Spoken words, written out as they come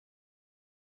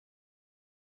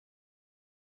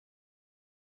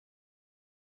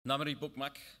Namari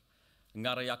Bookmak,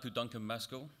 Ngara Yaku Duncan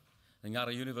Maskell,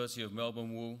 Ngara University of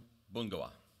Melbourne Wu Bungawa.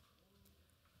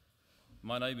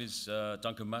 My name is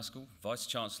Duncan Maskell, Vice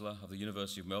Chancellor of the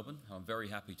University of Melbourne. I'm very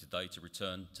happy today to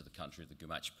return to the country of the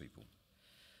Gumatj people.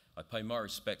 I pay my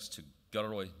respects to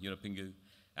Garoy Yunupingu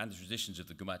and the traditions of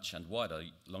the Gumatj and wider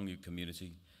Longyu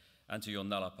community, and to your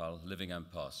Nalapal living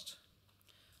and past.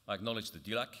 I acknowledge the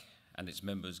Dilak and its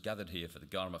members gathered here for the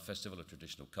Garma Festival of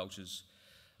Traditional Cultures,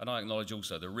 and I acknowledge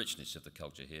also the richness of the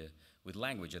culture here, with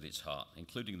language at its heart,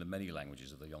 including the many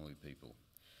languages of the Yolngu people.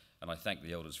 And I thank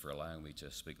the elders for allowing me to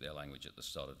speak their language at the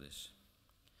start of this.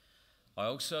 I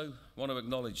also want to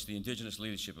acknowledge the Indigenous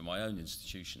leadership of my own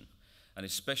institution, and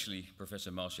especially Professor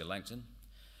Marcia Langton,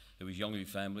 who is Yolngu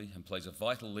family and plays a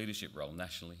vital leadership role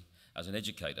nationally as an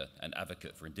educator and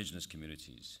advocate for Indigenous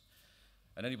communities.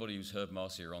 And anybody who's heard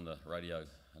Marcia on the radio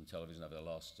and television over the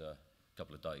last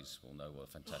couple of days will know what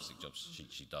a fantastic job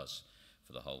she does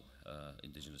for the whole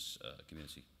Indigenous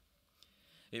community.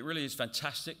 It really is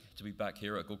fantastic to be back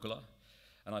here at Gulkula,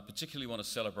 and I particularly want to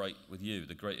celebrate with you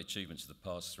the great achievements of the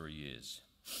past 3 years.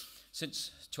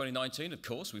 Since 2019, of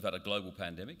course, we've had a global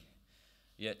pandemic,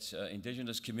 yet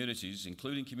Indigenous communities,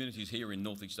 including communities here in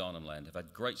North East Arnhem Land, have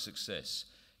had great success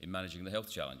in managing the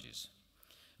health challenges.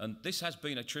 And this has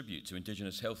been a tribute to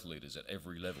Indigenous health leaders at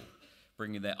every level,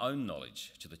 bringing their own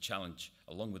knowledge to the challenge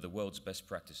along with the world's best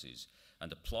practices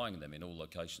and applying them in all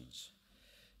locations.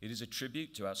 It is a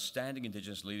tribute to outstanding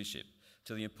Indigenous leadership,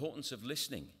 to the importance of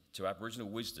listening to Aboriginal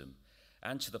wisdom,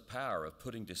 and to the power of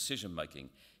putting decision-making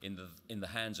in the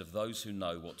hands of those who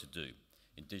know what to do,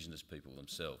 Indigenous people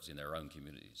themselves in their own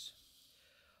communities.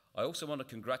 I also want to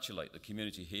congratulate the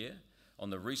community here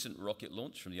on the recent rocket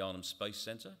launch from the Arnhem Space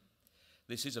Centre.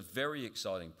 This is a very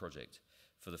exciting project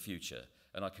for the future,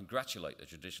 and I congratulate the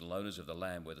traditional owners of the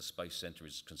land where the Space Centre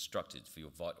is constructed for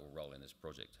your vital role in this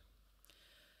project.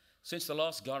 Since the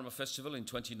last Garma Festival in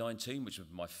 2019, which was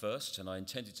my first, and I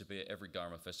intended to be at every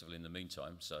Garma Festival in the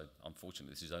meantime, so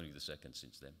unfortunately this is only the second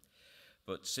since then.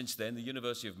 But since then, the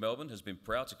University of Melbourne has been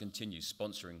proud to continue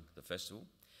sponsoring the festival,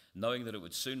 knowing that it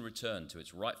would soon return to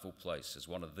its rightful place as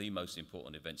one of the most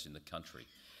important events in the country.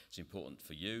 It's important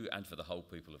for you and for the whole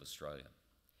people of Australia.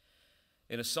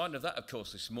 In a sign of that, of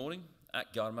course, this morning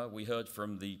at Garma, we heard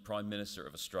from the Prime Minister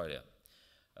of Australia,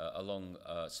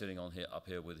 sitting up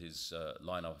here with his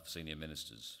line of senior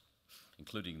ministers,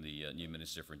 including the new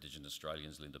Minister for Indigenous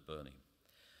Australians, Linda Burney.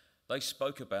 They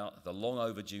spoke about the long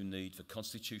overdue need for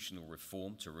constitutional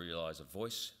reform to realise a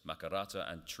voice, makarata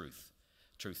and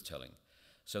truth-telling,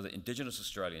 so that Indigenous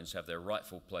Australians have their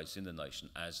rightful place in the nation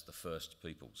as the first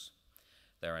peoples,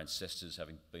 their ancestors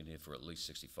having been here for at least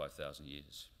 65,000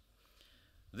 years.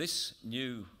 This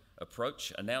new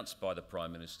approach announced by the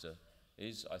Prime Minister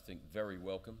is, I think, very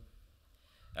welcome,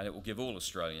 and it will give all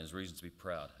Australians reason to be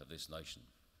proud of this nation.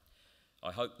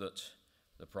 I hope that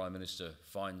the Prime Minister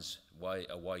finds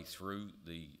a way through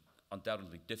the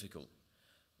undoubtedly difficult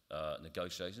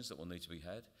negotiations that will need to be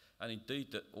had, and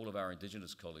indeed that all of our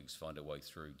Indigenous colleagues find a way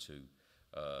through to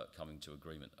coming to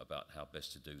agreement about how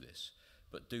best to do this.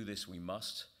 But do this we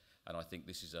must, and I think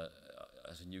this is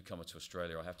as a newcomer to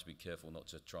Australia, I have to be careful not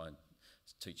to try and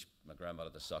teach my grandmother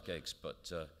to suck eggs,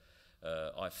 but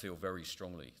I feel very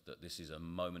strongly that this is a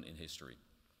moment in history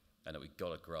and that we've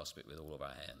got to grasp it with all of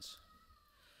our hands.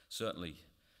 Certainly,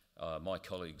 my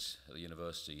colleagues at the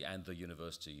university and the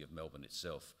University of Melbourne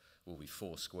itself will be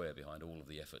four square behind all of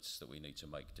the efforts that we need to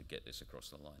make to get this across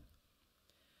the line.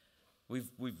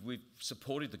 We've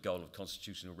supported the goal of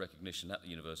constitutional recognition at the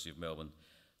University of Melbourne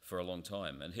for a long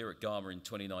time, and here at Garma in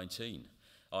 2019,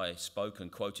 I spoke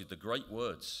and quoted the great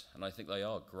words, and I think they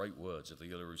are great words, of the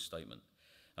Uluru Statement,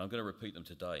 and I'm going to repeat them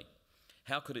today.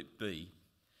 How could it be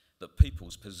that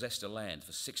peoples possessed a land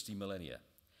for 60 millennia,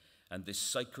 and this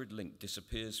sacred link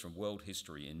disappears from world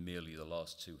history in merely the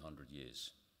last 200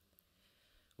 years?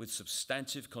 With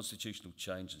substantive constitutional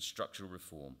change and structural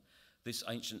reform, this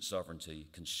ancient sovereignty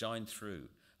can shine through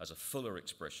as a fuller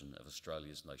expression of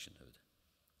Australia's nationhood.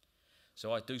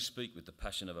 So I do speak with the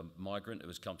passion of a migrant who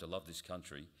has come to love this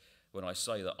country when I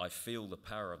say that I feel the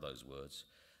power of those words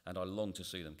and I long to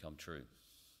see them come true.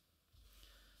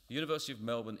 The University of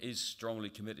Melbourne is strongly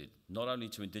committed not only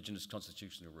to Indigenous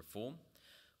constitutional reform,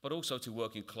 but also to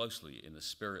working closely in the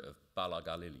spirit of Bala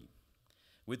Lili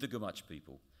with the Gumatj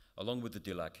people, along with the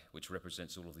Dilak, which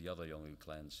represents all of the other Yolngu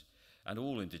clans, and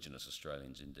all Indigenous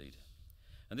Australians indeed.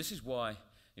 And this is why,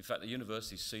 in fact, the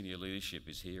university's senior leadership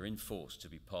is here in force to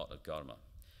be part of Garma.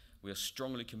 We are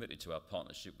strongly committed to our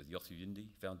partnership with Yothu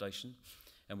Foundation,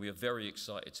 and we are very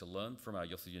excited to learn from our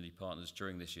Yothu partners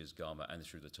during this year's Garma and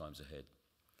through the times ahead.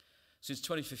 Since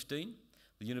 2015,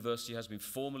 the university has been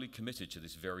formally committed to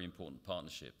this very important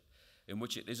partnership, in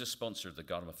which it is a sponsor of the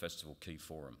Garma Festival Key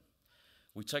Forum.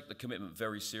 We take the commitment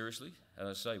very seriously, and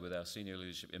as I say, with our senior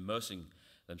leadership immersing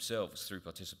themselves through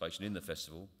participation in the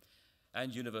festival,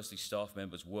 and university staff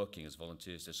members working as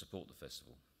volunteers to support the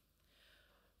festival.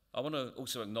 I want to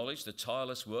also acknowledge the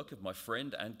tireless work of my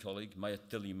friend and colleague,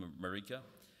 Mayatili Marika,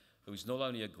 who is not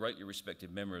only a greatly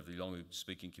respected member of the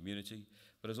Yolngu-speaking community,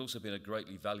 but has also been a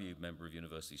greatly valued member of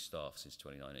university staff since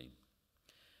 2019.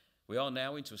 We are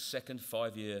now into a second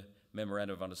 5-year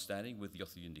Memorandum of Understanding with the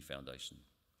Yothu Foundation.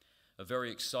 A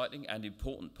very exciting and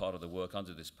important part of the work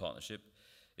under this partnership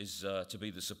is to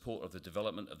be the support of the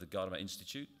development of the Garma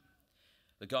Institute.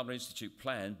 The Garma Institute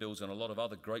plan builds on a lot of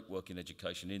other great work in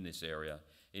education in this area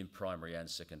in primary and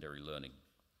secondary learning.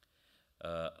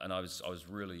 And I was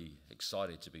really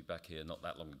excited to be back here not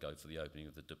that long ago for the opening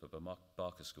of the Dupapa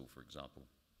Barker School, for example.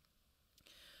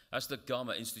 As the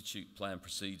Garma Institute plan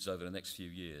proceeds over the next few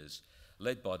years,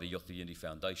 led by the Yothu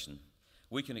Foundation,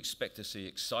 we can expect to see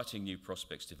exciting new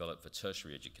prospects develop for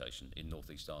tertiary education in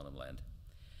northeast Arnhem Land.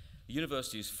 The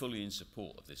university is fully in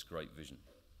support of this great vision.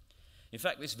 In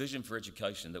fact, this vision for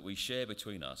education that we share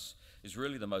between us is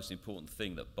really the most important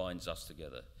thing that binds us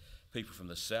together. People from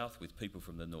the south with people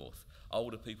from the north,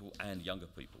 older people and younger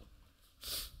people.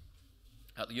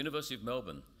 At the University of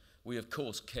Melbourne, we of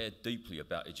course care deeply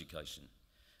about education.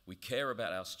 We care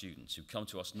about our students who come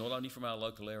to us not only from our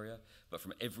local area, but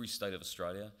from every state of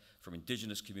Australia, from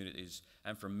Indigenous communities,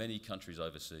 and from many countries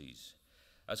overseas.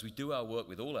 As we do our work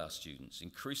with all our students,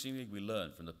 increasingly we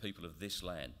learn from the people of this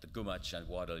land, the Gumach and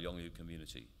wider Yolngu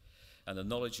community, and the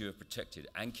knowledge you have protected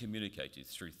and communicated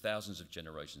through thousands of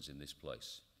generations in this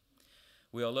place.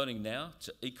 We are learning now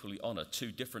to equally honour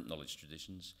two different knowledge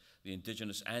traditions, the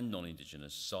Indigenous and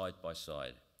non-Indigenous, side by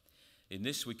side. In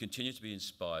this, we continue to be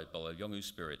inspired by the Yolngu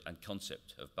spirit and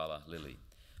concept of Bala Lili,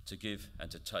 to give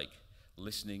and to take,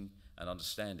 listening and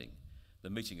understanding, the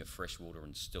meeting of fresh water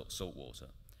and salt water,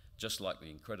 just like the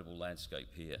incredible landscape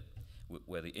here,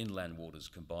 where the inland waters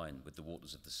combine with the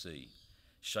waters of the sea,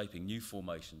 shaping new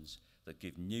formations that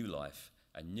give new life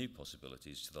and new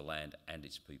possibilities to the land and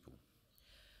its people.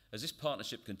 As this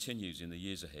partnership continues in the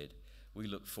years ahead, we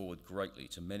look forward greatly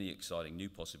to many exciting new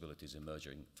possibilities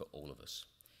emerging for all of us.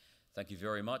 Thank you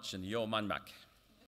very much, and Yo Man Mak.